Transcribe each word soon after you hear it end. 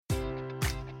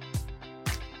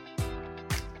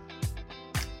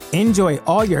Enjoy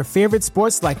all your favorite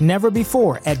sports like never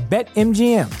before at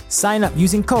BetMGM. Sign up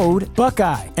using code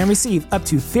Buckeye and receive up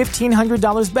to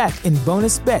 $1,500 back in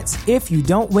bonus bets if you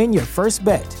don't win your first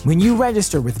bet. When you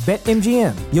register with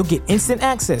BetMGM, you'll get instant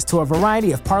access to a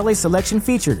variety of parlay selection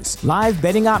features, live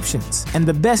betting options, and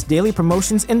the best daily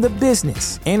promotions in the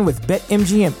business. And with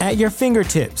BetMGM at your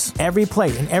fingertips, every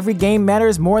play and every game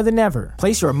matters more than ever.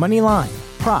 Place your money line,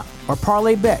 prop, or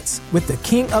parlay bets with the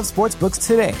king of sportsbooks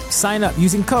today. Sign up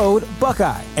using code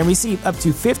Buckeye and receive up to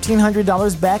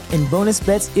 $1,500 back in bonus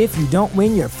bets if you don't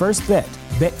win your first bet.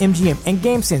 BetMGM and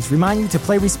GameSense remind you to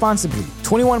play responsibly.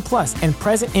 21 plus and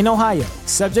present in Ohio,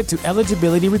 subject to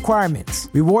eligibility requirements.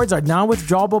 Rewards are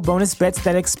non-withdrawable bonus bets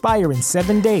that expire in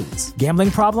 7 days. Gambling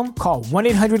problem? Call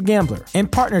 1-800-GAMBLER. In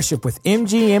partnership with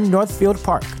MGM Northfield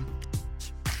Park.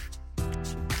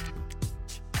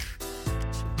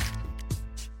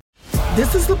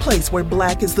 This is the place where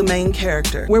Black is the main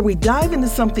character, where we dive into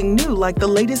something new like the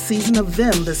latest season of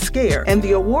Them, The Scare, and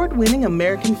the award-winning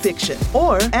American Fiction.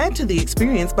 Or add to the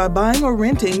experience by buying or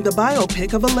renting the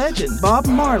biopic of a legend, Bob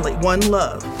Marley, One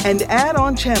Love. And add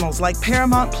on channels like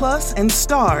Paramount Plus and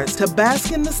Stars to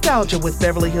bask in nostalgia with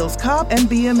Beverly Hills Cop and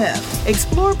BMF.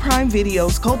 Explore Prime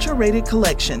Video's culture-rated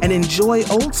collection and enjoy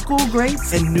old school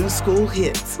greats and new school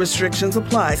hits. Restrictions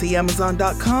apply. See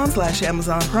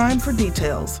Amazon.com/Amazon Prime for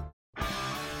details.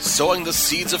 Sowing the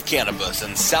seeds of cannabis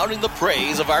and sounding the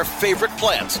praise of our favorite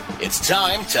plant, it's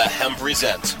time to Hemp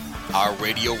Present. Our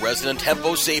radio resident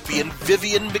hempo sapien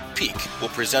Vivian McPeak will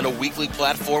present a weekly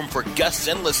platform for guests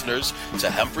and listeners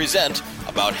to Hemp Present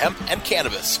about hemp and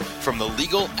cannabis from the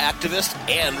legal, activist,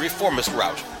 and reformist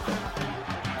route.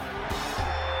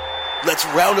 Let's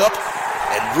round up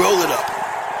and roll it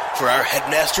up for our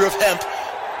headmaster of hemp,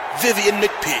 Vivian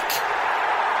McPeak.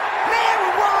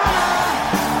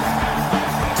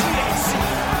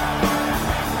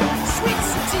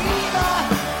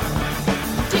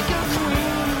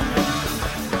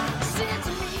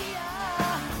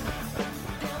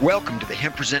 Welcome to the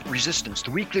Hemp Present Resistance, the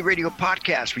weekly radio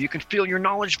podcast where you can fill your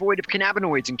knowledge void of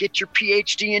cannabinoids and get your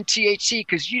PhD in THC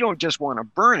because you don't just want to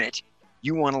burn it,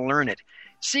 you want to learn it.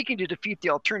 Seeking to defeat the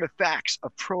alternative facts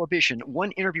of prohibition, one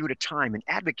interview at a time, and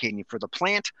advocating for the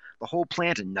plant, the whole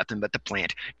plant, and nothing but the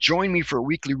plant. Join me for a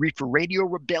weekly reefer radio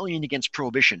rebellion against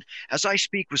prohibition as I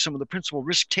speak with some of the principal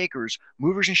risk takers,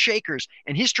 movers and shakers,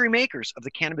 and history makers of the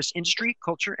cannabis industry,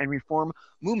 culture, and reform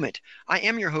movement. I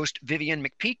am your host, Vivian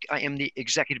McPeak. I am the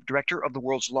executive director of the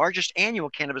world's largest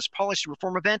annual cannabis policy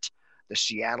reform event, the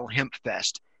Seattle Hemp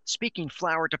Fest. Speaking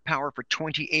flower to power for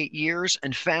 28 years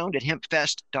and found at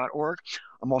hempfest.org.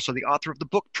 I'm also the author of the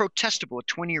book Protestable, a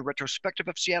 20-year retrospective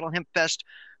of Seattle Hemp Fest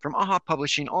from AHA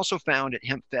Publishing, also found at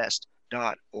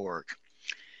hempfest.org.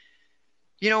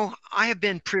 You know, I have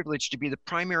been privileged to be the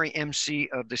primary MC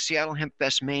of the Seattle Hemp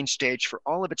Fest main stage for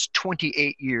all of its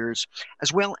 28 years,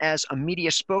 as well as a media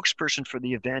spokesperson for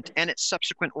the event and its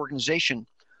subsequent organization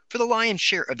for the lion's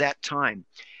share of that time.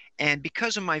 And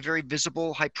because of my very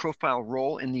visible, high-profile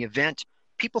role in the event,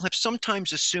 people have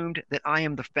sometimes assumed that I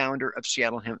am the founder of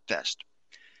Seattle Hemp Fest.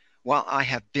 While I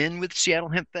have been with Seattle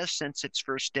Hemp Fest since its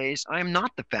first days, I am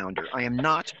not the founder. I am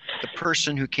not the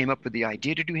person who came up with the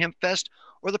idea to do Hemp Fest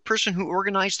or the person who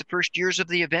organized the first years of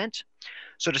the event.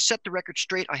 So to set the record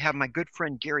straight, I have my good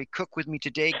friend Gary Cook with me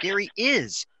today. Gary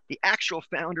is the actual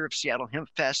founder of Seattle Hemp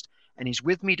Fest, and he's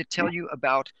with me to tell you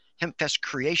about Hemp Fest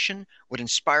creation, what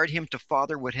inspired him to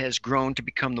father what has grown to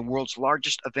become the world's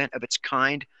largest event of its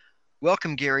kind.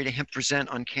 Welcome, Gary, to Hemp Present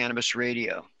on Cannabis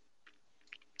Radio.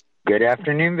 Good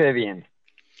afternoon, Vivian.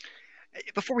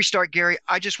 Before we start, Gary,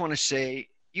 I just want to say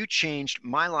you changed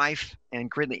my life and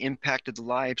greatly impacted the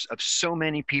lives of so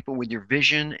many people with your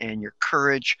vision and your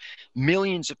courage.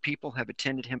 Millions of people have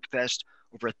attended Hemp Fest.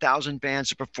 Over 1,000 bands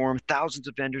have performed, thousands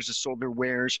of vendors have sold their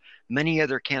wares. Many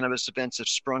other cannabis events have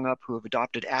sprung up who have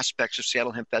adopted aspects of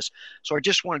Seattle Hemp Fest. So I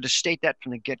just wanted to state that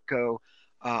from the get-go.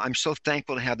 I'm so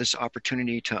thankful to have this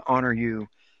opportunity to honor you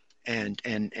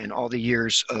and all the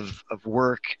years of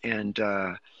work and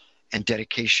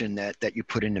dedication that you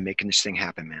put into making this thing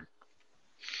happen, man.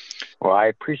 Well, I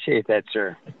appreciate that,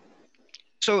 sir.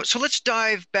 So let's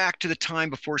dive back to the time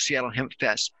before Seattle Hemp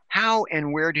Fest. How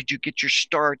and where did you get your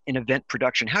start in event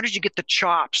production? How did you get the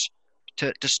chops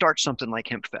to start something like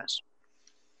Hemp Fest?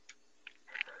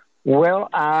 Well,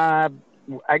 I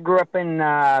grew up in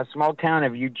a small town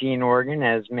of Eugene, Oregon,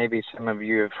 as maybe some of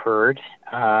you have heard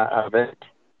of it.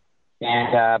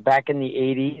 And back in the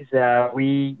 80s,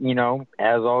 we,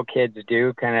 as all kids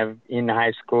do, kind of in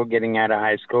high school, getting out of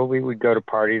high school, we would go to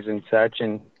parties and such.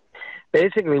 And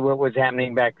basically what was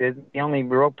happening back then, the only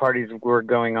real parties that were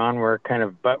going on were kind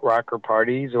of butt rocker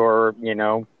parties or,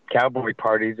 cowboy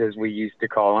parties, as we used to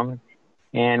call them.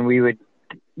 And we would,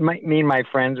 me and my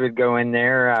friends would go in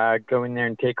there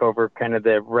and take over kind of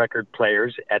the record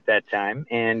players at that time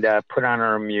and put on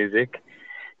our music.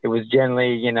 It was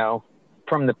generally, you know,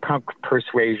 from the punk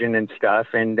persuasion and stuff.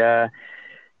 And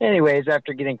anyways,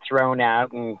 after getting thrown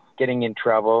out and getting in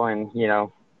trouble and, you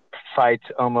know, fights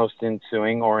almost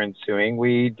ensuing,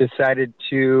 we decided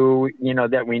to, you know,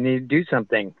 that we needed to do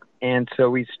something. And so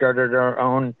we started our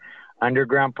own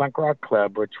underground punk rock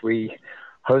club, which we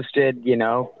hosted, you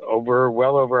know,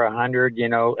 well over 100, you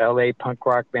know, LA punk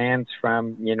rock bands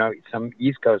from, you know, some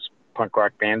East Coast punk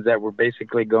rock bands that were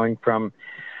basically going from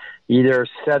either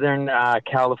Southern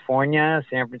California,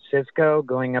 San Francisco,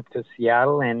 going up to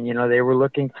Seattle. And, you know, they were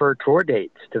looking for tour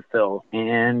dates to fill.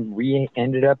 And we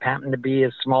ended up happening to be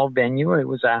a small venue. It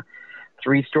was a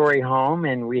 3-story home,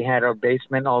 and we had our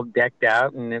basement all decked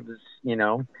out. And it was, you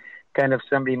know, kind of,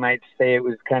 somebody might say it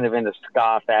was kind of in a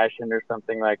ska fashion or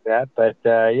something like that. But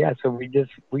yeah, so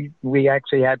we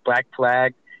actually had Black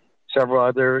Flag, several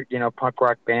other, you know, punk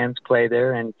rock bands play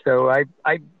there. And so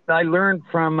I learned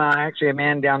from actually a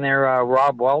man down there,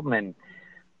 Rob Waldman,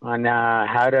 on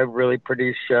how to really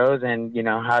produce shows and, you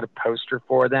know, how to poster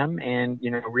for them. And,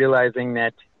 you know, realizing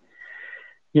that,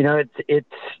 you know, it's,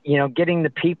 you know, getting the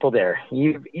people there.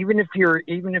 Even if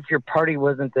your party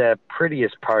wasn't the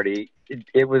prettiest party,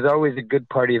 it was always a good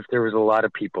party if there was a lot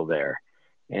of people there.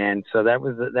 And so that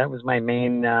was my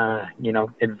main, you know,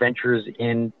 adventures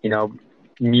in, you know,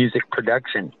 music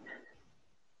production.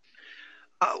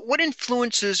 What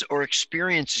influences or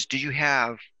experiences did you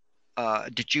have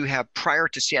prior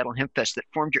to Seattle Hemp Fest that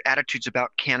formed your attitudes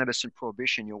about cannabis and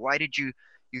prohibition? You know, why did you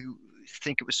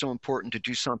think it was so important to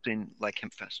do something like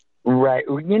Hemp Fest? Right.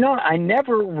 You know, I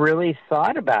never really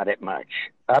thought about it much.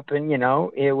 You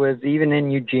know, it was even in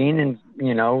Eugene and,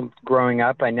 you know, growing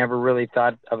up, I never really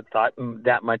thought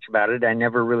that much about it. I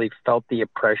never really felt the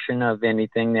oppression of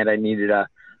anything that I needed to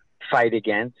fight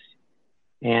against.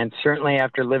 And certainly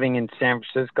after living in San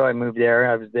Francisco, I moved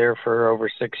there. I was there for over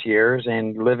 6 years,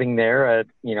 and living there,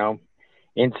 you know,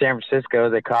 in San Francisco,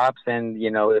 the cops and,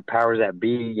 you know, the powers that be,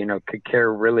 you know, could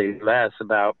care really less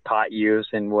about pot use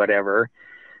and whatever.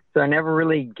 So I never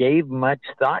really gave much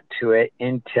thought to it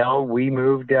until we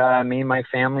moved, me and my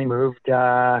family moved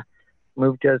us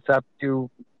up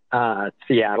to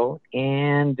Seattle.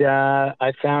 And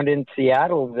I found in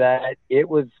Seattle that it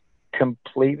was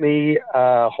completely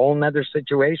a whole nother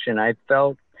situation. I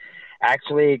felt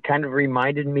actually it kind of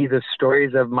reminded me the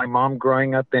stories of my mom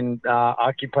growing up in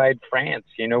occupied France,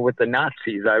 you know, with the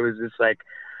Nazis. I was just like,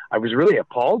 I was really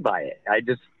appalled by it.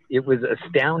 It was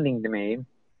astounding to me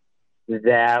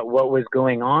that what was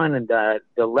going on, and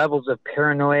the levels of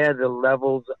paranoia, the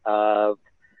levels of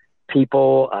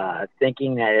people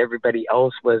thinking that everybody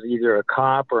else was either a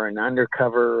cop or an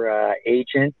undercover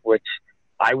agent, which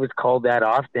I was called that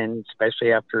often,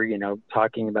 especially after, you know,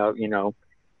 talking about, you know,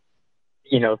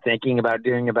 thinking about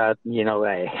doing you know,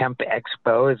 a hemp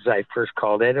expo, as I first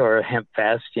called it, or a hemp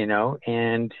fest, you know.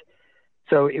 And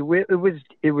so it was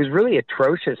really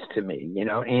atrocious to me, you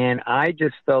know, and I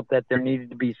just felt that there needed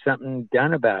to be something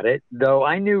done about it, though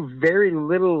I knew very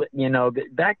little, you know.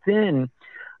 Back then,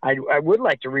 I would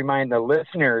like to remind the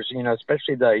listeners, you know,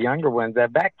 especially the younger ones,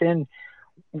 that back then,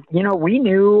 you know, we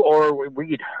knew, or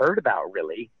we'd heard about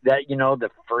really, that, you know,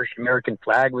 the first American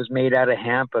flag was made out of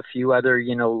hemp, a few other,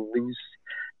 you know, loose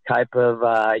type of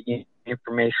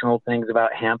informational things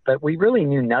about hemp, but we really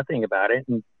knew nothing about it.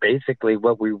 And basically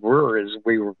what we were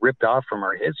ripped off from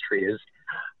our history. Is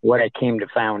what I came to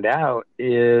find out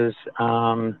is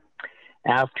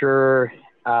after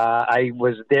I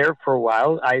was there for a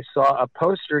while, I saw a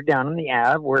poster down on the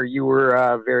Ave where you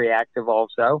were very active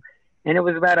also. And it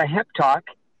was about a hemp talk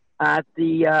at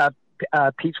the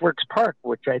Peaceworks Park,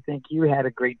 which I think you had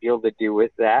a great deal to do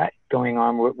with that, going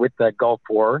on with the Gulf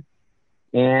War.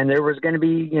 And there was going to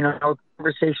be, you know, a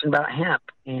conversation about hemp.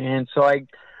 And so I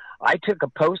took a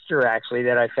poster, actually,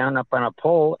 that I found up on a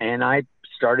pole, and I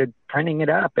started printing it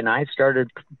up, and I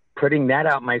started putting that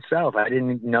out myself. I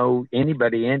didn't know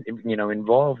anybody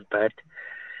involved, but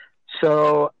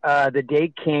so the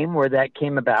day came where that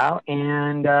came about,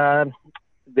 and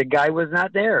the guy was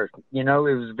not there. You know,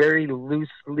 it was very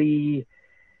loosely,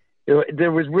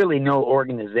 there was really no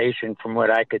organization from what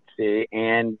I could see.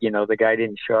 And, you know, the guy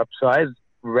didn't show up. So I was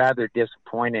rather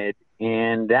disappointed.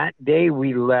 And that day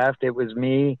we left, it was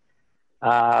me,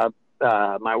 my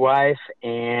wife,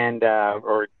 and,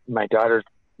 or my daughter's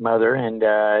mother.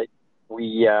 And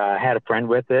we had a friend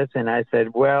with us. And I said,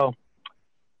 well,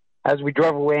 as we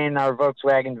drove away in our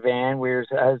Volkswagen van, I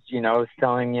was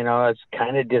telling, you know, I was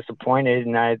kind of disappointed,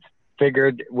 and I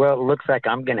figured, well, it looks like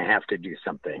I'm going to have to do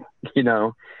something, you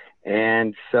know.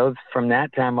 And so from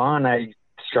that time on, I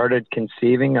started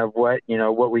conceiving of what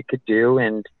we could do.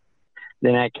 And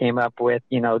then I came up with,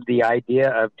 the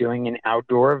idea of doing an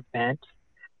outdoor event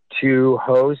to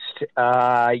host,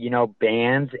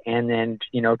 bands, and then,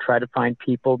 try to find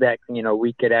people that,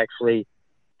 we could actually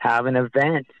have an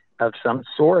event of some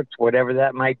sort, whatever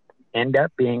that might end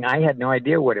up being. I had no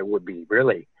idea what it would be,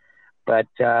 really. But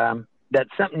that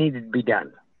something needed to be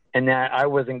done, and that I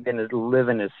wasn't going to live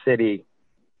in a city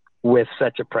with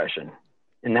such oppression.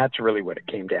 And that's really what it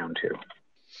came down to.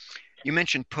 You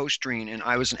mentioned postering, and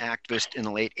I was an activist in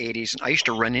the late 80s, and I used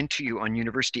to run into you on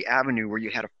University Avenue where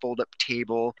you had a fold-up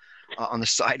table on the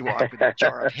sidewalk with a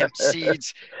jar of hemp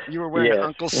seeds. You were wearing an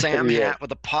Uncle Sam hat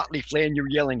with a pot leaf lay, and you were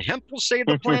yelling, "Hemp will save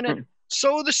the planet,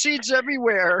 sow the seeds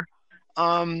everywhere."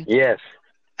 Yes.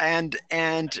 And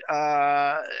am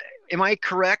I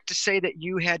correct to say that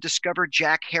you had discovered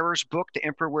Jack Herer's book, The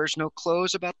Emperor Wears No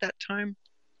Clothes, about that time?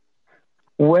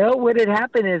 Well, what had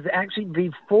happened is actually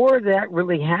before that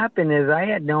really happened is I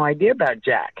had no idea about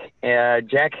Jack.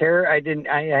 Jack Herer,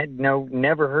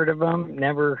 never heard of him,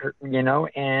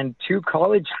 and two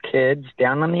college kids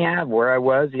down on the Ave where I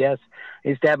was, I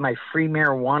used to have my free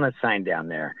marijuana sign down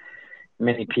there.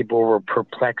 Many people were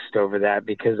perplexed over that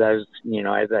because I was,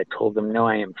 as I told them, no,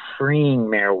 I am freeing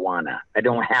marijuana. I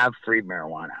don't have free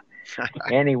marijuana.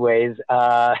 Anyways,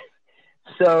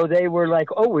 so they were like,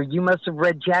 "Oh, well, you must have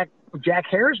read Jack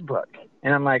Herer's book."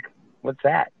 And I'm like, "What's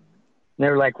that?" And they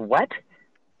were like, "What?"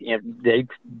 They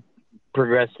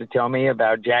progressed to tell me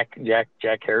about Jack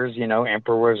Herer's,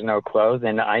 Emperor Wears No Clothes.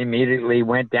 And I immediately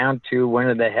went down to one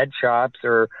of the head shops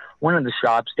or one of the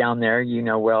shops down there,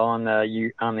 on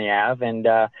the Ave, and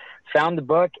found the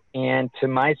book. And to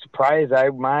my surprise,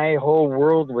 my whole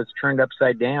world was turned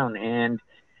upside down. And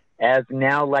as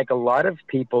now, like a lot of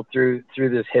people through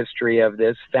this history of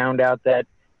this, found out that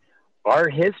our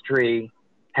history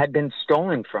had been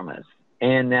stolen from us,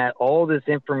 and that all this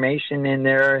information in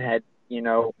there had,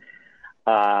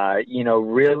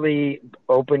 really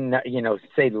opened,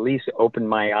 say the least, opened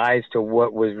my eyes to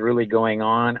what was really going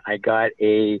on. I got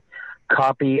a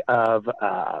copy of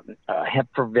Hemp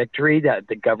for Victory that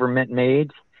the government made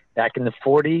back in the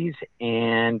 40s,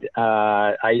 and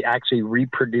I actually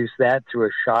reproduced that through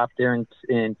a shop there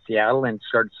in Seattle and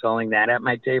started selling that at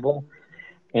my table.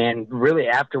 And really,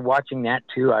 after watching that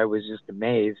too, I was just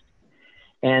amazed.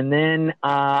 And then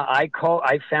I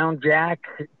found Jack,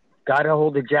 got a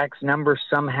hold of Jack's number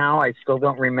somehow. I still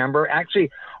don't remember. Actually,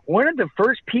 two of the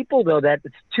first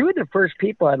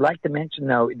people I'd like to mention,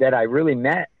 though, that I really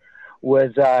met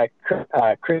was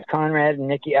Chris Conrad and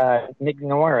Nick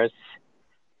Norris.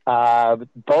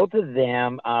 Both of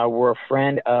them were a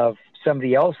friend of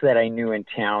somebody else that I knew in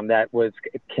town that was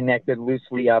connected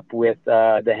loosely up with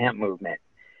the hemp movement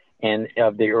and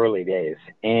of the early days.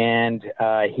 And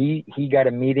he got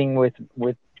a meeting with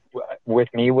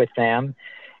me with them,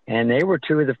 and they were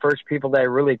two of the first people that I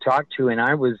really talked to, and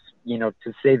I was, to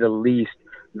say the least,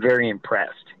 very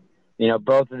impressed.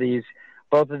 Both of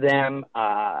them,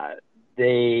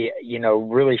 they,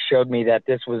 really showed me that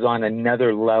this was on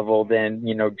another level than,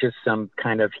 just some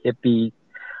kind of hippie,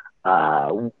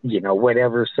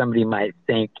 whatever somebody might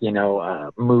think,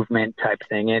 movement type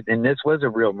thing. And this was a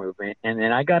real movement. And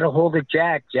then I got a hold of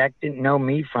Jack. Jack didn't know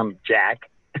me from Jack.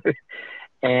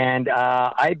 And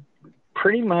I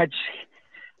pretty much,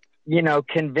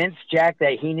 convinced Jack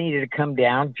that he needed to come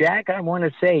down. Jack, I want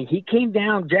to say, he came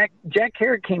down. Jack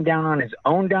Herer came down on his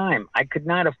own dime. I could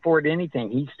not afford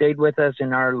anything. He stayed with us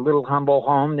in our little humble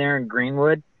home there in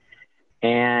Greenwood.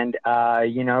 And,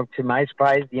 to my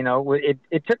surprise,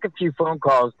 it took a few phone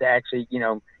calls to actually,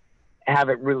 have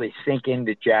it really sink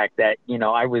into Jack that,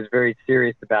 I was very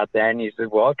serious about that. And he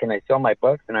said, "Well, can I sell my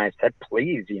books?" And I said,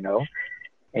 "Please,"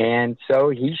 And so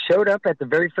he showed up at the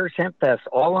very first Hemp Fest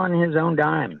all on his own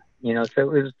dime.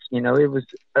 So it was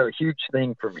a huge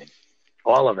thing for me.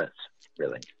 All of us,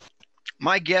 really.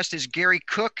 My guest is Gary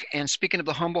Cook, and speaking of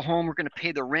the humble home, we're going to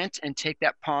pay the rent and take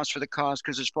that pause for the cause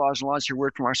because there's flaws and laws. Your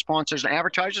word from our sponsors and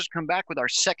advertisers. Come back with our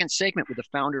second segment with the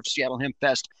founder of Seattle Hemp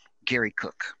Fest, Gary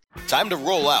Cook. Time to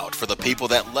roll out for the people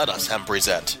that let us hemp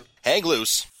present. Hang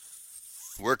loose.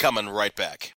 We're coming right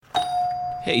back.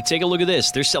 Hey, take a look at this.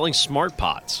 They're selling smart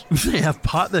pots. They have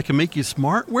pot that can make you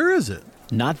smart? Where is it?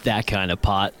 Not that kind of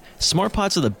pot. Smart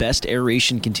pots are the best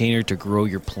aeration container to grow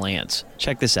your plants.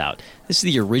 Check this out. This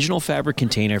is the original fabric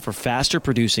container for faster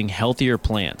producing, healthier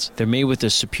plants. They're made with a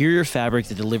superior fabric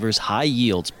that delivers high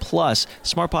yields. Plus,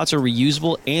 Smart Pots are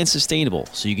reusable and sustainable,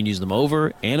 so you can use them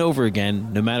over and over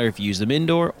again, no matter if you use them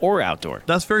indoor or outdoor.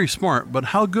 That's very smart, but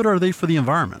how good are they for the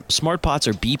environment? Smart Pots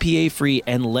are BPA-free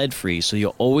and lead-free, so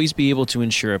you'll always be able to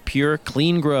ensure a pure,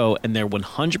 clean grow, and they're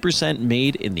 100%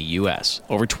 made in the U.S.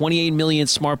 Over 28 million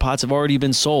Smart Pots have already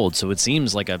been sold, so it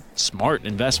seems like a smart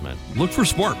investment. Look for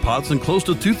Smart Pots in close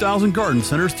to 2,000 garden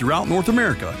centers throughout North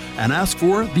America and ask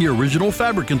for the original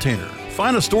fabric container.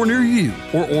 Find a store near you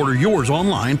or order yours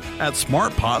online at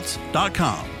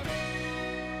smartpots.com.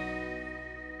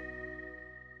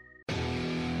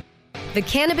 The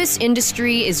cannabis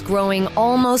industry is growing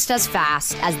almost as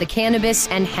fast as the cannabis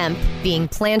and hemp being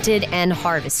planted and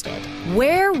harvested.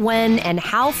 Where, when, and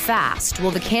how fast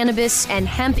will the cannabis and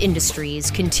hemp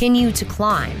industries continue to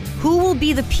climb? Who will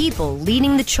be the people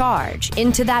leading the charge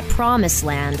into that promised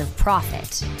land of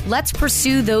profit? Let's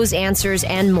pursue those answers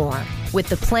and more with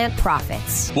the Plant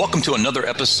Profits. Welcome to another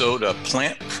episode of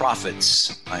Plant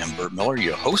Profits. I am Bert Miller,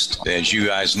 your host. As you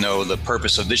guys know, the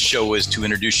purpose of this show is to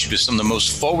introduce you to some of the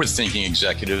most forward-thinking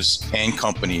executives and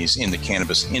companies in the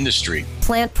cannabis industry.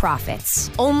 Plant Profits,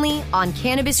 only on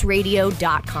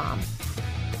CannabisRadio.com.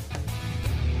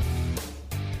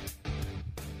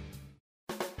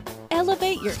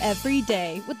 Elevate your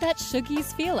everyday with that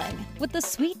Shoogies feeling, with the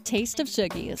sweet taste of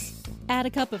Shoogies. Add a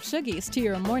cup of Shoogies to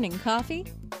your morning coffee.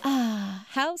 Ah,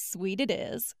 how sweet it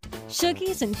is.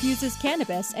 Shoogies infuses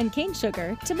cannabis and cane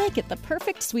sugar to make it the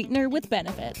perfect sweetener with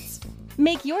benefits.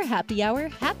 Make your happy hour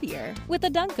happier with a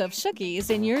dunk of Shoogies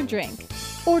in your drink.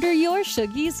 Order your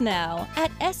Shoogies now at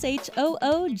SHOOGIES.com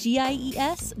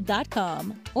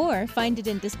or find it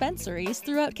in dispensaries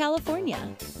throughout California.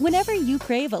 Whenever you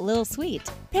crave a little sweet,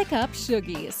 pick up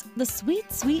Shoogies, the sweet,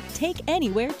 sweet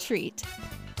take-anywhere treat.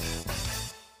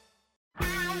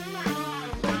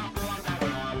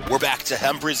 We're back to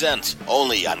Hemp Present,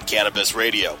 only on Cannabis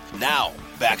Radio. Now,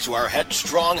 back to our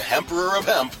headstrong Emperor of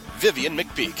Hemp, Vivian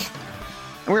McPeak.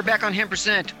 And we're back on Hemp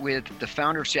Present with the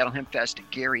founder of Seattle Hemp Fest,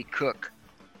 Gary Cook.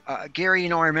 Gary,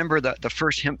 I remember the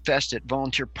first Hemp Fest at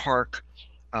Volunteer Park.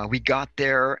 We got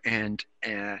there and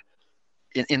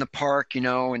in the park,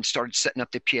 and started setting up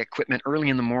the PA equipment early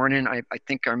in the morning. I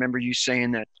think I remember you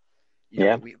saying that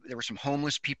there were some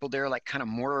homeless people there, like kind of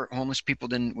more homeless people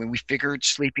than when we figured,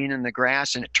 sleeping in the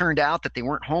grass. And it turned out that they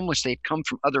weren't homeless. They'd come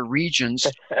from other regions.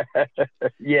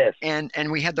 Yes. And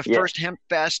we had the first Hemp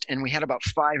Fest, and we had about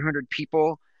 500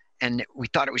 people, and we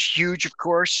thought it was huge, of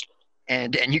course.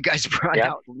 And you guys brought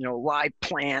out, live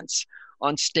plants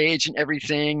on stage and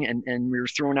everything. And we were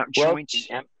throwing out joints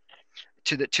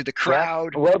to the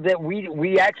crowd. Well, that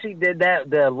we actually did that.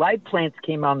 The live plants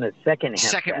came on the second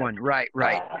Fest. One. Right.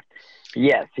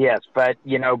 Yes, but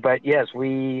yes,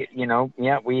 we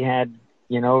had,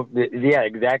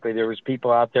 exactly. There was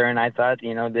people out there, and I thought,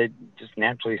 they just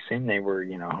naturally assumed they were,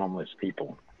 homeless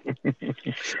people.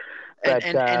 But,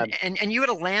 and you had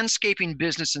a landscaping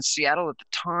business in Seattle at the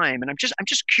time, and I'm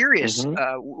just curious,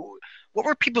 what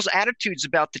were people's attitudes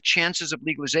about the chances of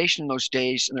legalization in those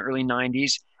days in the early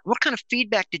 90s? What kind of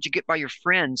feedback did you get by your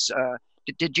friends?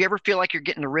 Did you ever feel like you're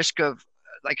getting the risk of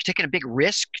like taking a big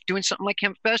risk doing something like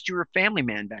Hemp Fest? You were a family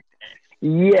man back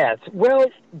then. Yes. Well,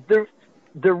 the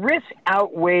risk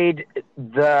outweighed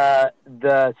the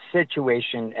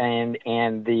situation and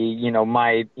the,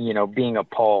 my, being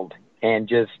appalled and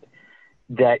just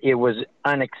that it was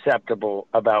unacceptable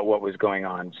about what was going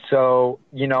on. So,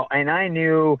 and I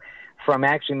knew from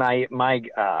actually my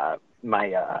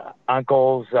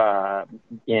uncles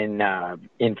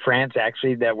in France,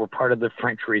 actually, that were part of the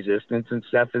French resistance and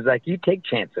stuff, is like, you take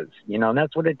chances, and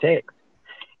that's what it takes.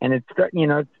 And it's,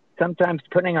 sometimes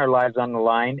putting our lives on the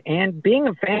line, and being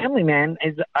a family man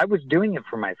I was doing it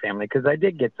for my family, because I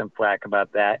did get some flack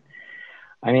about that.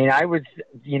 I mean, I was,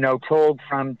 told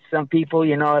from some people,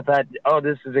 I thought, oh,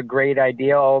 this is a great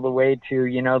idea, all the way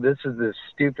to, this is the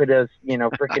stupidest,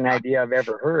 freaking idea I've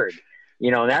ever heard.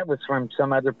 That was from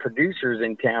some other producers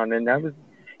in town. And that was,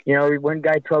 one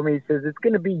guy told me, he says, it's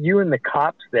going to be you and the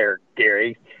cops there,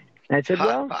 Gary. And I said,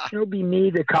 well, it'll be me,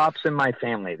 the cops, and my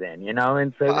family then,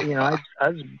 And so, I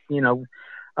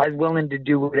was willing to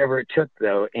do whatever it took,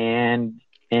 though. And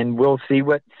we'll see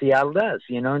what Seattle does,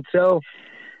 And so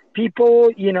people,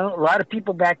 a lot of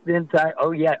people back then thought,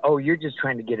 you're just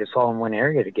trying to get us all in one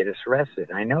area to get us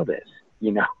arrested. I know this.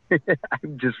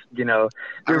 I'm just, there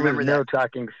was no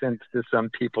talking sense to some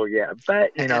people,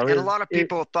 But, and a lot of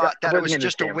people thought that it was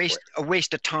just a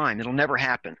waste of time. It'll never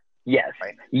happen. Yes.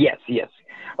 Right. Yes.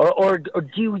 Or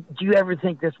do you ever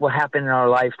think this will happen in our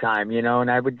lifetime,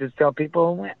 And I would just tell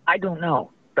people, I don't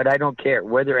know. but I don't care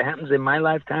whether it happens in my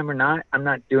lifetime or not. I'm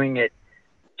not doing it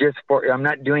I'm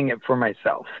not doing it for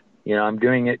myself. You know, I'm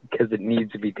doing it because it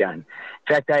needs to be done. In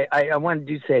fact, I wanted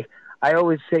to say, I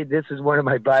always say this is one of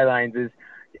my bylines is,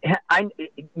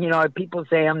 people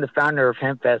say I'm the founder of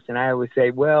HempFest, and I always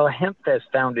say, well, HempFest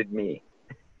founded me.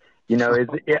 You know,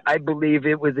 I believe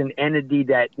it was an entity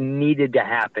that needed to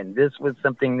happen. This was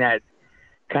something that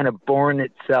kind of born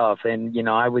itself, and, you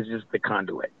know, I was just the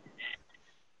conduit.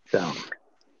 So,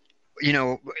 you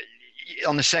know,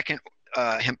 on the second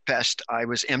HempFest, I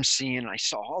was emceeing, and I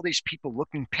saw all these people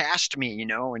looking past me, you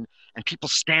know, and people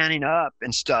standing up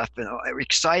and stuff, and I was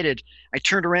excited. I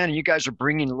turned around, and you guys are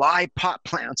bringing live pot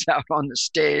plants out on the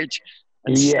stage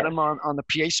and set them on the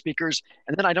PA speakers.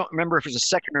 And then I don't remember if it was the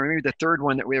second or maybe the third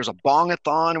one that there was a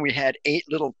bong-a-thon, and we had 8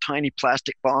 little tiny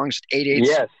plastic bongs, 8/8.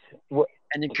 Yes.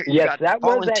 And you got that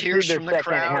volunteers was from the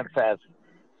crowd. HempFest.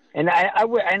 And I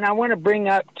want to bring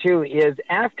up too is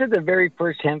after the very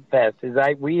first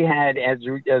HempFest we had as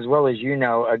well as you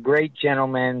know a great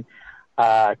gentleman,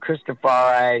 Chris.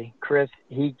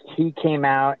 He came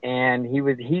out and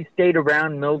he stayed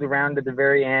around, milled around to the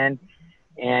very end,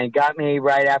 and got me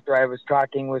right after I was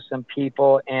talking with some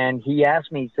people, and he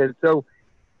asked me, he said, so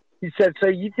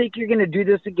you think you're going to do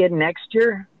this again next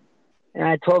year? And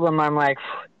I told him, I'm like,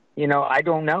 you know, I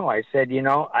don't know. I said, you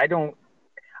know, I don't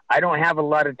have a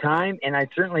lot of time, and I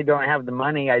certainly don't have the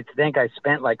money. I think I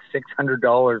spent like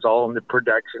 $600 all in the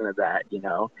production of that, you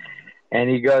know. And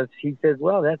he says,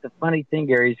 well, that's a funny thing,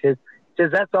 Gary. He says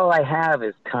that's all I have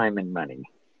is time and money.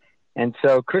 And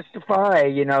so Christopher,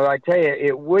 you know, I tell you,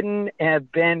 it wouldn't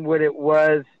have been what it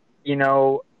was, you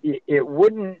know,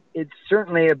 it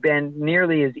certainly have been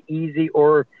nearly as easy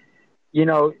or, you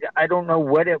know, I don't know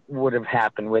what it would have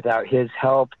happened without his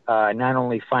help, not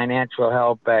only financial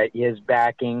help, but his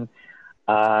backing.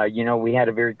 You know, we had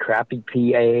a very crappy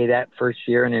PA that first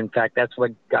year. And in fact, that's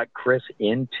what got Chris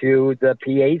into the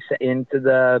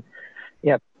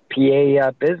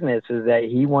PA business, is that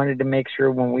he wanted to make sure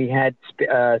when we had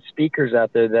speakers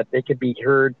out there that they could be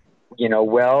heard, you know,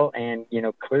 well and, you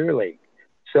know, clearly.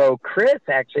 So Chris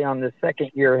actually on the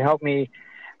second year helped me.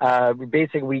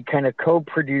 Basically, we kind of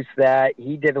co-produced that.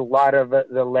 He did a lot of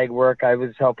the legwork. I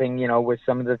was helping, you know, with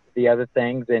some of the other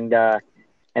things. And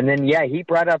then, he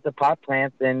brought out the pot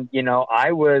plants. And, you know,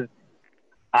 I was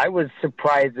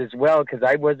surprised as well because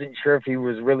I wasn't sure if he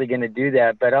was really going to do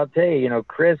that. But I'll tell you, you know,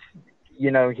 Chris, you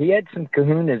know, he had some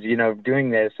kahunas, you know, doing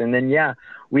this. And then,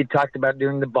 we talked about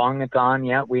doing the bong-a-thon.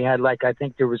 Yeah, we had I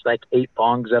think there was 8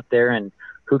 bongs up there. And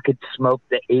who could smoke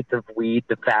the 8th of weed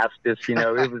the fastest, you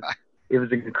know, it was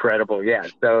incredible. Yeah.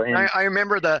 So I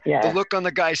remember the look on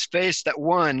the guy's face that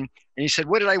won, and he said,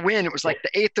 "What did I win?" It was like the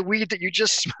 8th of weed that you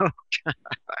just smoked.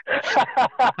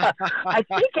 I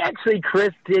think actually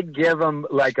Chris did give him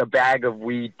like a bag of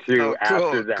weed too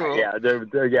after that. Cool. Yeah.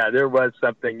 There was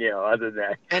something, you know, other than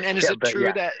that. And is it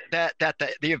true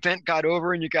that the event got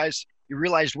over and you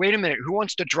realized, wait a minute, who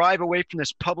wants to drive away from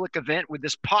this public event with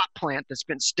this pot plant that's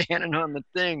been standing on the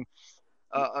thing?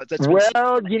 That's what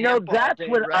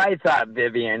I thought,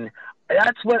 Vivian.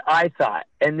 That's what I thought.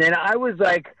 And then I was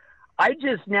like, I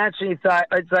just naturally thought,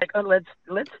 it's like, oh, let's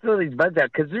throw these buds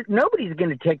out because nobody's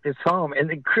going to take this home. And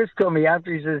then Chris told me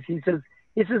after, he says,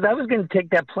 I was going to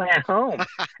take that plant home.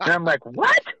 And I'm like,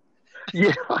 what? You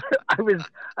know, I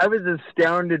was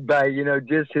astounded by, you know,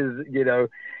 just his, you know,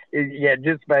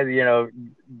 just by the, you know,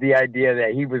 the idea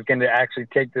that he was going to actually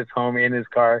take this home in his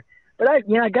car. But I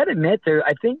got to admit,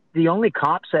 I think the only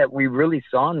cops that we really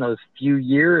saw in those few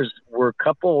years were a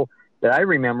couple that I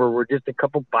remember were just a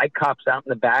couple bike cops out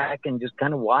in the back and just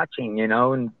kind of watching, you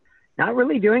know, and not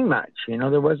really doing much. You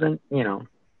know, there wasn't, you know.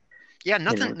 Yeah,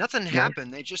 nothing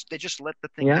happened. They just let the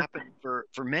thing happen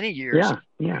for many years.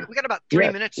 Yeah. We got about 3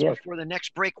 minutes before the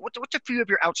next break. What's a few of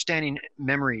your outstanding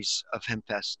memories of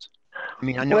HempFest? I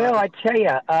mean, I know. Well, I tell you,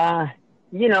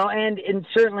 you know, and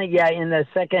certainly, in the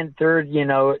second, third, you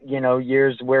know,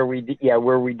 years where we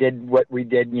did what we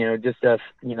did, you know, just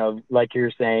you know, like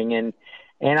you're saying, and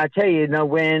I tell you, you know,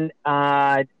 when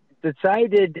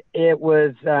decided it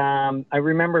was, I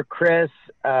remember Chris,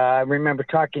 I remember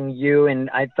talking to you, and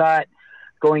I thought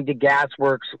going to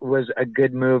Gasworks was a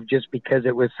good move just because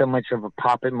it was so much of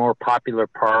a more popular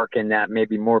park, and that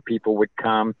maybe more people would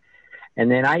come. And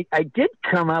then I did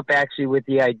come up actually with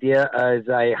the idea as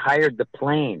I hired the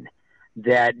plane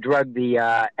that drug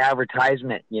the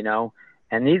advertisement, you know,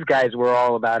 and these guys were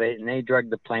all about it, and they drug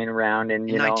the plane around, and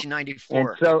in 1994. And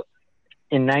so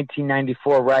in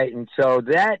 1994, right? And so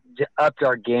that upped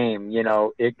our game, you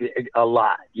know, a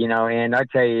lot, you know. And I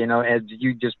tell you, you know, as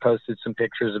you just posted some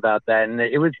pictures about that, and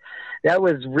that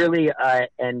was really,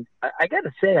 and I got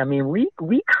to say, I mean,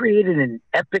 we created an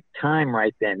epic time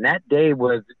right then. That day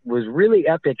was really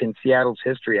epic in Seattle's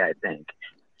history, I think.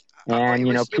 And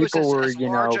you know, people were, you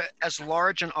know, as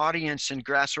large an audience in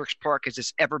Grassworks Park as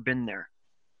it's ever been there.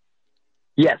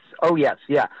 Yes. Oh, yes.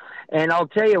 Yeah. And I'll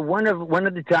tell you, one of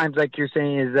the times, like you're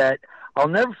saying, is that I'll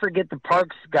never forget the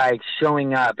parks guy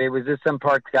showing up. It was just some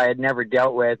parks guy I'd never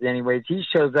dealt with. Anyways, he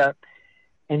shows up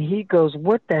and he goes,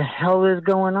 "What the hell is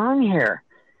going on here?"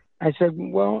 I said,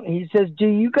 "Well," he says, "Do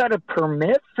you got a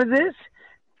permit for this?"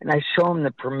 And I show him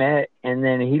the permit, and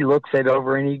then he looks it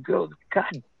over and he goes,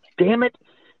 "God damn it."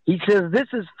 He says, "This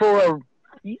is for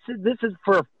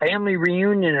a family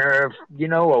reunion or, you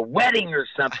know, a wedding or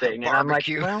something." And I'm like,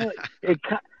 "Well,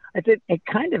 I said, it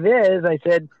kind of is." I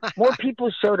said, "More people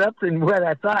showed up than what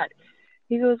I thought."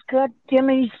 He goes, "God damn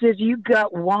it." He says, "You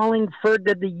got Wallingford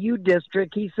to the U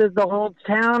District." He says, "The whole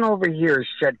town over here is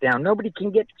shut down. Nobody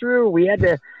can get through. We had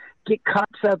to get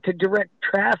cops out to direct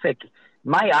traffic."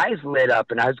 My eyes lit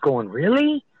up and I was going,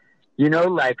 "Really?" You know,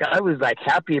 like I was like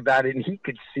happy about it, and he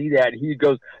could see that. He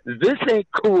goes, "This ain't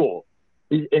cool."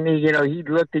 He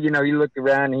looked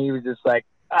around and he was just like,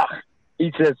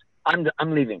 he says,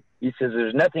 I'm leaving. He says,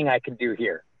 "There's nothing I can do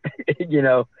here." You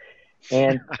know?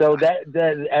 And so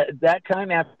that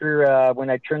time after, when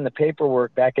I turned the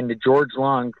paperwork back into George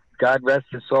Long, God rest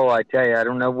his soul, I tell you, I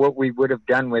don't know what we would have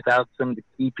done without some of the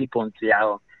key people in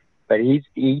Seattle. But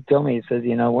he told me, he says,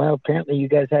 "You know, well, apparently you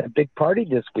guys had a big party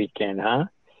this weekend, huh?"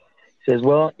 He says,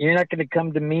 "Well, you're not going to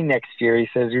come to me next year." He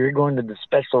says, "You're going to the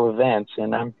special events."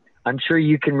 And I'm sure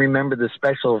you can remember the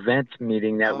special events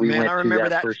meeting that we went to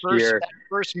that first year. That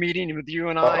first meeting with you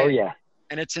and I. Oh, yeah.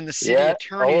 And it's in the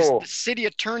city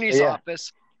attorney's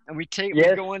office. And we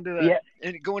go into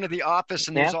the office,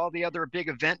 and there's all the other big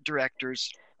event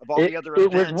directors of all the other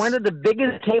events. It was one of the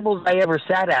biggest tables I ever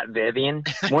sat at, Vivian.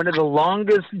 One of the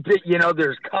longest, you know,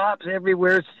 there's cops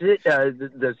everywhere.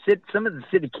 Some of the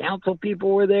city council people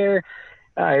were there.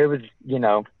 It was, you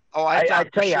know. Oh, I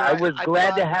tell you, I was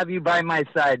glad to have you by my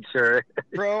side, sir.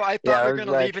 Bro, I thought we were going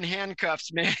to leave in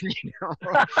handcuffs, man. You know,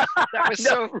 that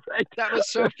was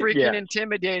so freaking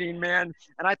intimidating, man.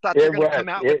 And I thought they were going to come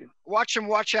out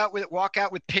walk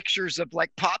out with pictures of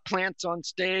like pot plants on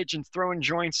stage and throwing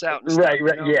joints out. And right.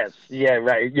 Stuff, you know? Yes. Yeah.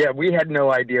 Right. Yeah. We had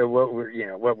no idea what we're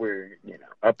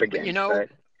up against. But, you know,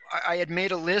 I had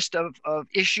made a list of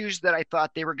issues that I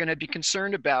thought they were going to be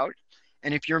concerned about.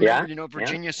 And if you remember, you know,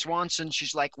 Virginia Swanson,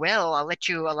 she's like, "Well, I'll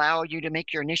allow you to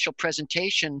make your initial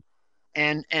presentation."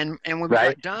 And when we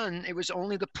got done, it was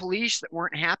only the police that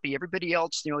weren't happy. Everybody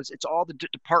else, you know, it's all the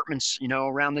departments, you know,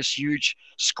 around this huge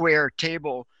square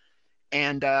table.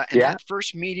 And that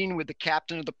first meeting with the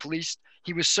captain of the police,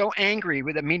 he was so angry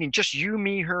with the meeting, just you,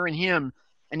 me, her, and him.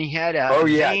 And he had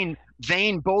a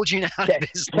vein bulging out of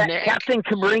his neck. Captain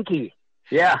Kabrinki.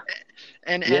 Yeah.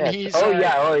 And he's his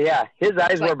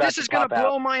eyes were about "This is going to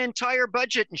blow my entire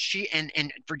budget." And she and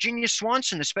Virginia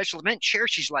Swanson, the special event chair,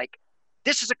 she's like,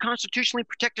 "This is a constitutionally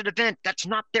protected event. That's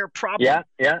not their problem."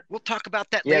 Yeah. We'll talk about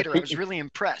that later. I was really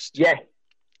impressed. Yeah.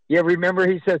 Remember,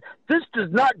 he says, "This does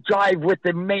not jive with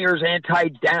the mayor's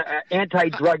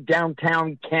anti-drug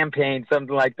downtown campaign,"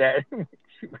 something like that.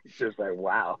 It's just like,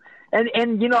 wow.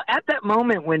 And you know, at that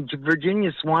moment when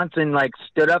Virginia Swanson like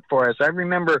stood up for us, I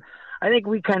remember. I think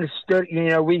we kind of stood, you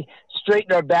know, we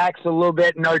straightened our backs a little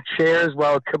bit in our chairs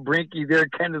while Kabrinki there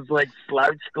kind of like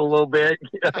slouched a little bit.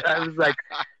 You know, I was like,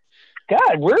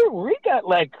 God, we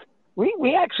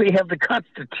actually have the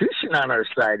Constitution on our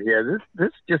side here.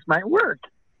 This just might work.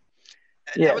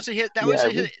 That was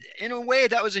in a way,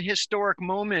 that was a historic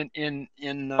moment in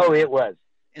it was.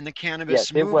 In the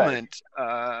cannabis movement,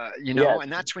 you know,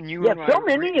 and that's when you and I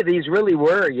many of these really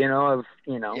were, you know,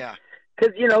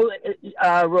 Because, you know,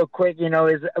 real quick, you know,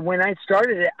 is when I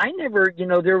started it, I never, you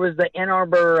know, there was the Ann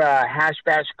Arbor hash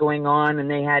bash going on, and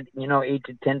they had, you know, 8,000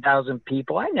 to 10,000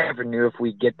 people. I never knew if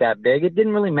we'd get that big. It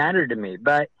didn't really matter to me,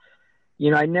 but,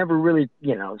 you know, I never really,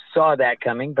 you know, saw that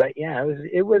coming. But yeah,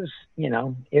 it was, you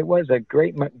know, it was a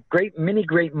many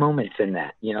great moments in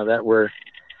that, you know, that were,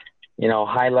 you know,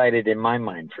 highlighted in my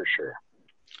mind for sure.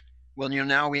 Well, you know,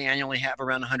 now we annually have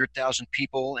around 100,000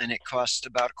 people, and it costs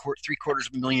about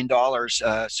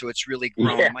 $750,000. So it's really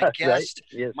grown. Yeah,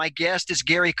 My guest is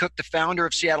Gary Cook, the founder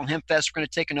of Seattle Hemp Fest. We're going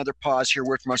to take another pause here,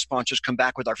 word from our sponsors, come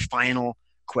back with our final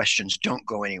questions. Don't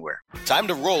go anywhere. Time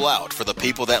to roll out for the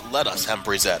people that let us hemp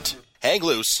present. Hang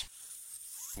loose.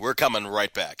 We're coming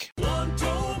right back.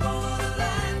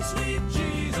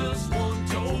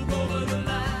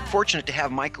 fortunate to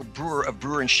have Michael Brewer of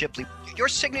Brewer & Shipley. Your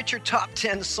signature top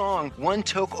 10 song, One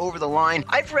Toke Over the Line.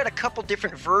 I've read a couple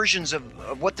different versions of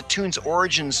what the tune's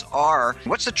origins are.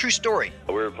 What's the true story?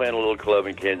 We were playing a little club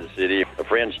in Kansas City. A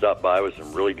friend stopped by with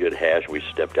some really good hash. We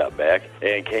stepped out back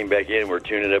and came back in. We're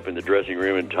tuning up in the dressing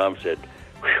room, and Tom said,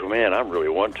 "Whew, man, I'm really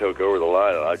one toke over the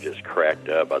line." And I just cracked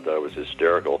up. I thought it was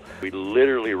hysterical. We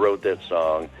literally wrote that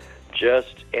song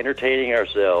just entertaining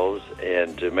ourselves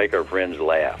and to make our friends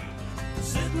laugh.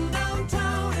 Sitting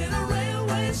downtown in a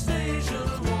railway station,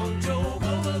 one toke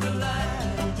over the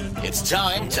line. It's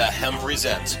time to Hemp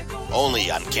Present, only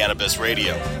on Cannabis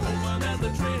Radio. The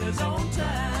train is on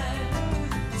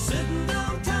time. Sitting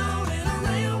downtown in a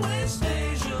railway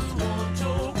station, one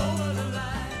toke over the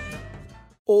line.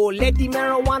 Oh, let the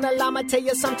marijuana llama tell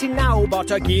you something now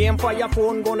about a game for your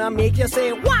phone gonna make you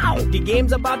say, wow! The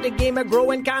game's about the game of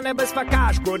growing cannabis for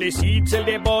cash. Grow the seed, sell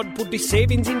the bud, put the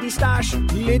savings in the stash.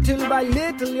 Little by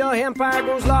little, your empire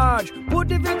grows large. Put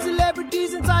different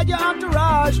celebrities inside your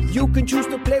entourage. You can choose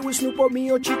to play with Snoop or me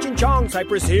or Cheech and Chong,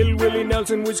 Cypress Hill, Willie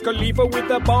Nelson, Wiz Khalifa with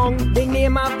a bong. The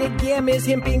name of the game is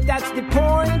Hemp Inc., that's the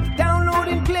point.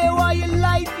 Download and play while you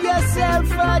light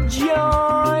yourself a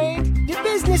joint. The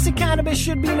business of cannabis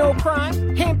should be no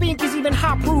crime. Hemp Inc. is even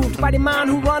hot-proofed by the man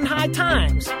who run High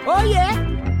Times. Oh yeah?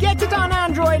 Get it on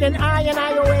Android and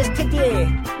iOS today.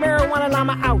 Marijuana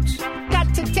llama out.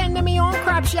 Got to tend to me own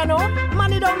crops, you know.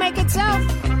 Money don't make itself.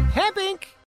 Hemp Inc.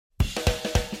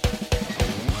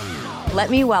 Let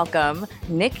me welcome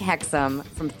Nick Hexum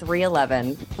from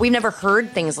 311. We've never heard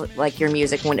things like your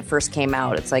music when it first came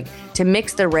out. It's like to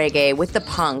mix the reggae with the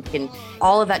punk and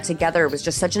all of that together was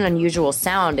just such an unusual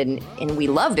sound, and we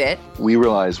loved it. We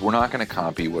realized we're not going to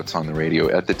copy what's on the radio.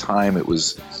 At the time, it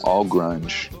was all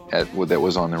grunge that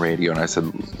was on the radio, and I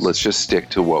said, let's just stick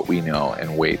to what we know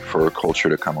and wait for culture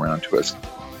to come around to us.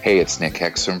 Hey, it's Nick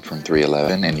Hexum from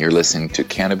 311, and you're listening to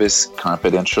Cannabis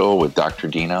Confidential with Dr.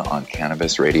 Dina on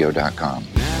CannabisRadio.com.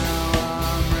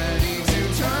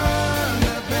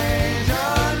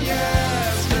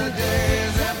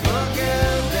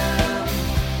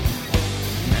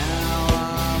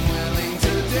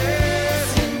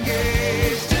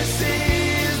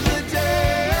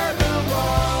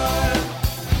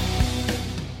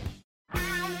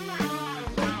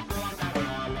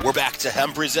 We're back to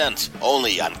Hemp Present,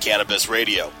 only on Cannabis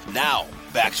Radio. Now,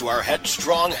 back to our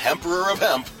headstrong Emperor of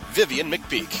Hemp, Vivian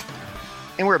McPeak.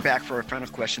 And we're back for our final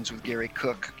questions with Gary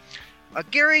Cook.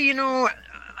 Gary,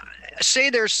 say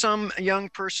there's some young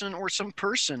person or some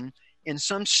person in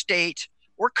some state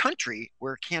or country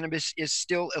where cannabis is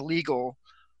still illegal.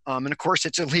 And of course,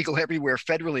 it's illegal everywhere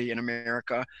federally in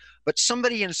America. But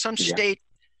somebody in some state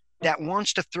that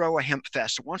wants to throw a hemp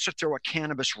fest, wants to throw a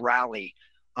cannabis rally,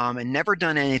 and never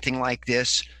done anything like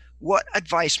this, what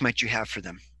advice might you have for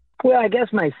them? Well, I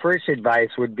guess my first advice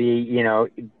would be,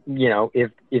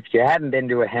 if you haven't been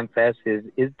to a hemp fest,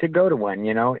 is to go to one,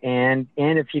 and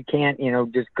if you can't,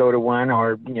 just go to one,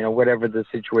 or whatever the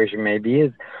situation may be,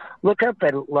 is look up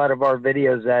at a lot of our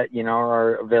videos that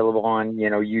are available on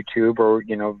YouTube or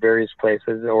various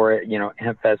places, or at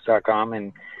hempfest.com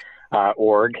and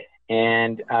org.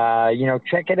 And,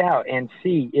 check it out and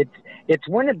see. It's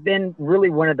been really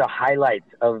one of the highlights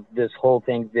of this whole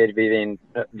thing, Vivian,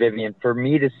 for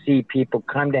me to see people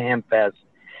come to HempFest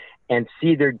and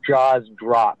see their jaws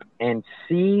drop and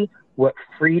see what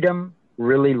freedom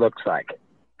really looks like.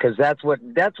 Because that's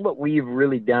what we've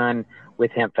really done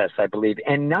with HempFest, I believe.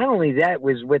 And not only that,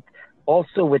 was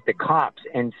also with the cops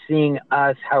and seeing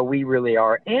us, how we really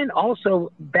are, and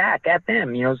also back at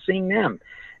them, seeing them.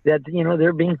 That,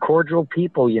 they're being cordial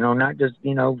people, not just,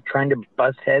 trying to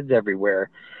bust heads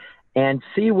everywhere, and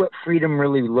see what freedom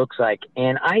really looks like.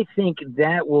 And I think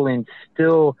that will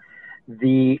instill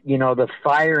the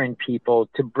fire in people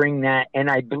to bring that, and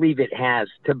I believe it has,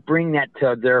 to bring that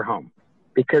to their home.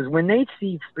 Because when they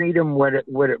see freedom, what it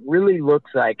really looks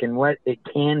like and what it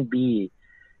can be,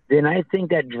 then I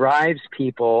think that drives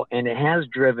people, and it has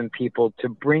driven people to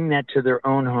bring that to their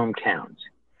own hometowns.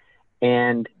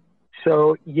 And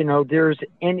so,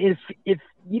 and if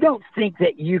you don't think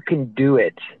that you can do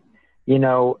it, and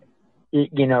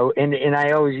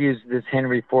I always use this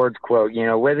Henry Ford's quote,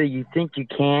 whether you think you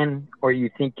can or you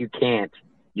think you can't,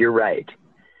 you're right.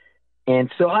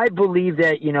 And so I believe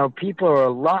that, people are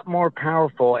a lot more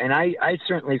powerful. And I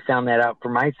certainly found that out for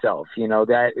myself,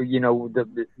 that,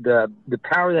 the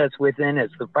power that's within us,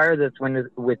 the fire that's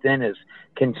within us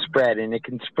can spread, and it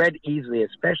can spread easily,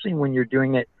 especially when you're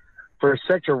doing it for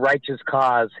such a righteous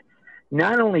cause,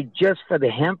 not only just for the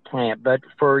hemp plant, but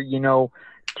for,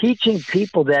 teaching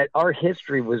people that our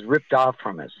history was ripped off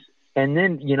from us. And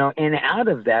then, and out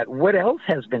of that, what else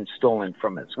has been stolen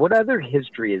from us? What other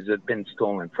history has been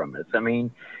stolen from us? I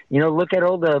mean, look at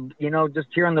all the, just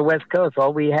here on the West Coast,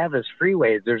 all we have is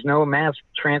freeways. There's no mass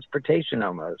transportation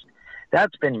almost.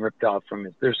 That's been ripped off from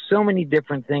us. There's so many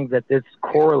different things that this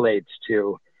correlates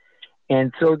to.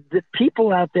 And so the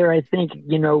people out there, I think,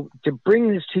 to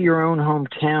bring this to your own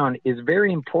hometown is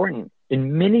very important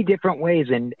in many different ways.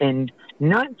 And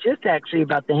not just actually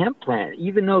about the hemp plant,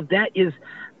 even though that is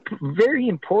very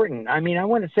important. I mean, I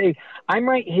want to say I'm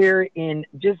right here in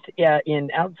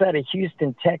outside of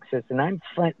Houston, Texas, and I'm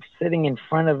sitting in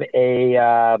front of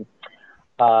a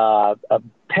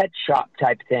pet shop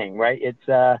type thing, right?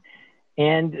 It's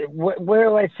and what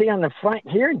do I see on the front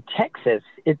here in Texas?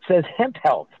 It says hemp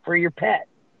health for your pet.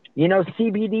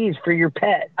 CBDs for your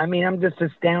pet. I mean, I'm just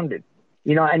astounded.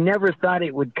 I never thought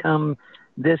it would come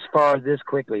this far this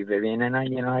quickly, Vivian. And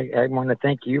I want to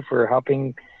thank you for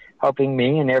helping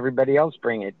me and everybody else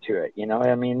bring it to it.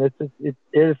 I mean, it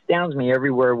astounds me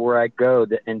everywhere where I go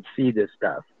and see this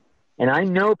stuff. And I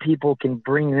know people can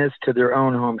bring this to their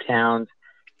own hometowns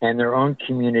and their own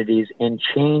communities and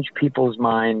change people's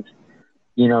minds.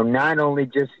 Not only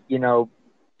just,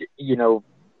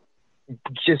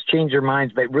 just change their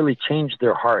minds, but really change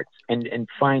their hearts and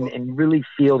find and really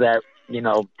feel that,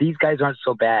 these guys aren't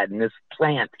so bad. And this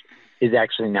plant is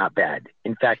actually not bad.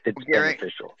 In fact, it's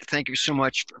beneficial. Thank you so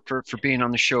much for being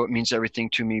on the show. It means everything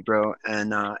to me, bro.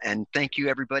 And thank you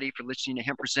everybody for listening to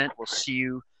Hemp Present. We'll see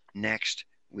you next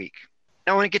week.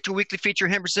 Now I want to get to a weekly feature,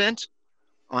 Hemp Present,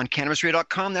 on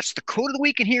CannabisRadio.com. That's the quote of the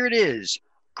week, and here it is.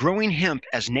 Growing hemp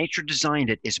as nature designed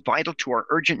it is vital to our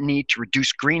urgent need to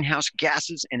reduce greenhouse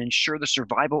gases and ensure the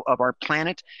survival of our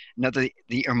planet. Now, the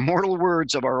immortal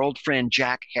words of our old friend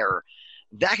Jack Herer.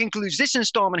 That concludes this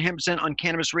installment of Hemp Present on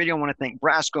Cannabis Radio. I want to thank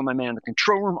Brasco, my man in the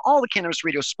control room, all the Cannabis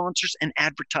Radio sponsors and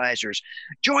advertisers.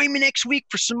 Join me next week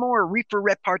for some more reefer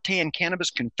repartee and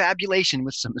cannabis confabulation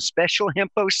with some special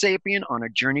hempo sapien on a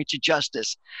journey to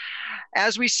justice.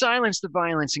 As we silence the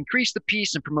violence, increase the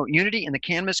peace, and promote unity in the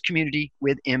cannabis community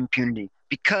with impunity.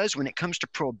 Because when it comes to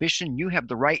prohibition, you have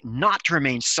the right not to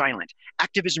remain silent.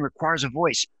 Activism requires a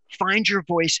voice. Find your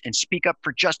voice and speak up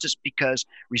for justice, because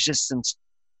resistance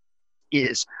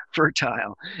is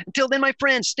fertile. Until then, my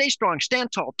friends, stay strong,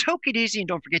 stand tall, toke it easy, and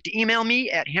don't forget to email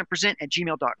me at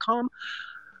hemppresent@gmail.com.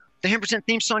 The Hemp Present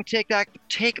theme song, Take Back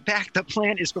the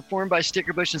Plant, is performed by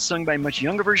Stickerbush and sung by a much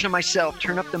younger version of myself.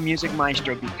 Turn up the music,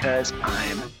 maestro, because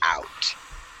I'm out.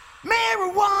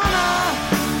 Marijuana,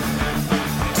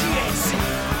 THC,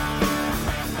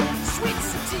 sweet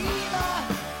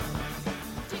sativa.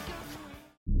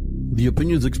 The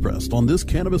opinions expressed on this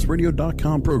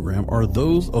CannabisRadio.com program are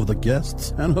those of the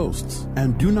guests and hosts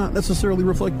and do not necessarily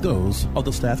reflect those of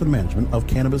the staff and management of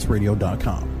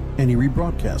CannabisRadio.com. Any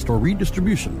rebroadcast or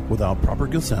redistribution without proper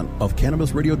consent of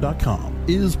CannabisRadio.com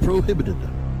is prohibited.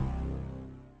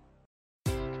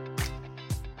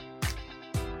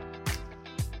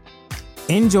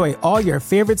 Enjoy all your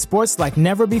favorite sports like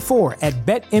never before at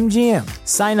BetMGM.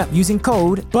 Sign up using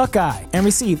code Buckeye and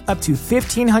receive up to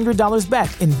 $1,500 back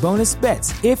in bonus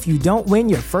bets if you don't win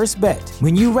your first bet.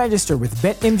 When you register with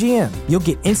BetMGM, you'll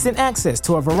get instant access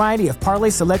to a variety of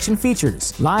parlay selection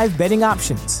features, live betting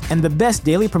options, and the best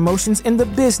daily promotions in the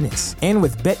business. And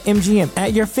with BetMGM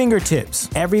at your fingertips,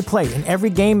 every play and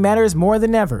every game matters more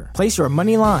than ever. Place your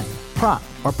money line, prop,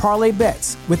 or parlay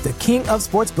bets with the king of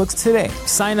sportsbooks today.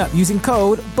 Sign up using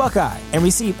code Buckeye and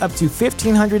receive up to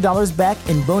 $1,500 back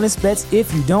in bonus bets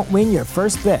if you don't win your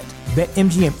first bet.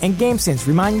 BetMGM and GameSense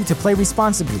remind you to play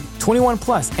responsibly. 21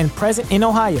 plus and present in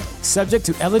Ohio, subject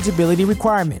to eligibility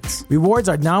requirements. Rewards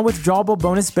are non-withdrawable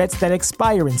bonus bets that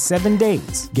expire in 7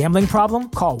 days. Gambling problem?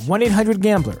 Call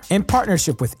 1-800-GAMBLER. In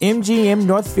partnership with MGM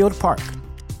Northfield Park.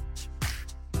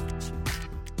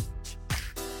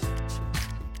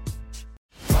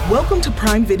 Welcome to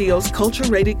Prime Video's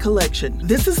Culture-Rated Collection.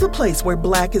 This is the place where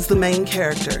Black is the main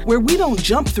character, where we don't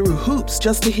jump through hoops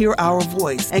just to hear our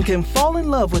voice, and can fall in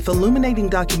love with illuminating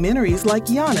documentaries like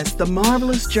Giannis, The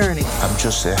Marvelous Journey. I'm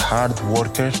just a hard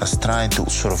worker that's trying to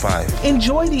survive.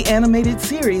 Enjoy the animated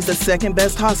series, The Second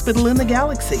Best Hospital in the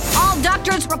Galaxy. All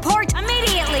doctors report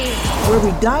immediately! Where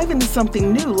we dive into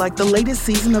something new like the latest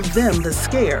season of Them, The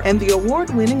Scare, and the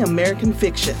award-winning American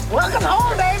Fiction. Welcome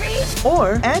home, baby!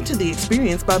 Or add to the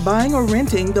experience by buying or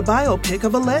renting the biopic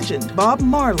of a legend, Bob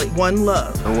Marley, One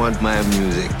Love. I want my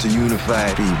music to unify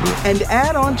people. And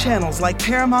add on channels like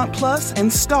Paramount Plus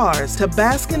and Stars to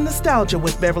bask in nostalgia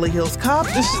with Beverly Hills Cop.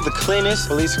 This is the cleanest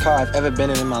police car I've ever been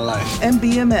in my life. And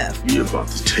BMF. You're about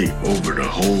to take over the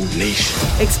whole nation.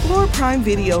 Explore Prime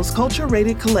Video's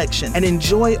culture-rated collection and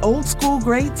enjoy old school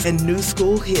greats and new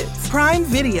school hits. Prime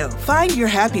Video. Find your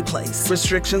happy place.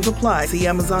 Restrictions apply. See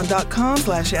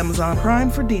Amazon.com/Amazon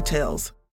Prime for details.